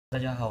大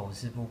家好，我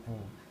是布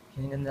布，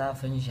今天跟大家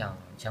分享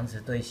强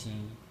磁对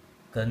吸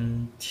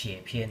跟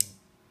铁片、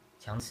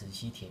强磁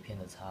吸铁片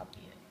的差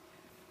别。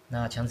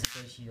那强磁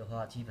对吸的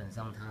话，基本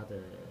上它的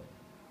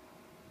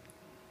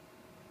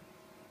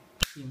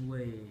定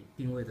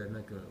位的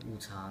那个误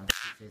差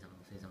是非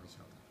常小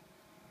的。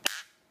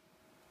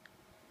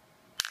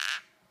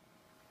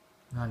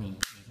那你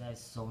在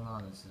收纳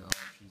的时候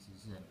其实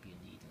是很便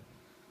利的。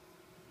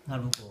那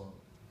如果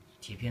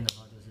铁片的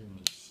话，就是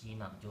你吸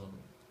哪就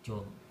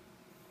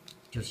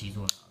吸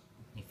住哪，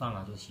你放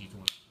哪就吸住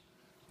哪。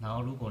然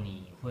后如果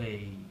你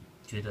会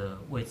觉得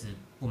位置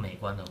不美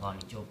观的话，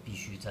你就必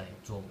须再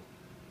做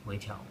微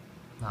调，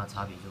那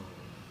差别就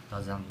大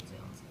致上就这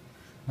样子。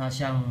那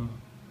像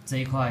这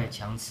一块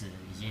墙纸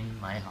已经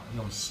买好，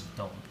用洗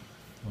冻，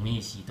我们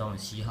也洗冻，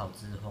洗好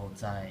之后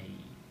再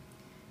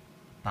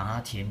把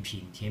它填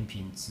平，填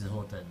平之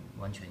后等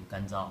完全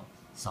干燥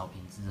扫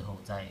平之后，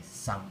再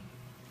上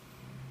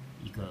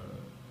一个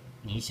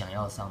你想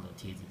要上的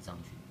贴纸上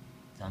去，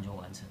这样就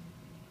完成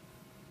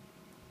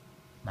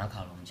马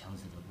卡龙墙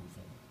纸的部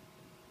分。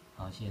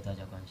好，谢谢大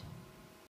家观赏。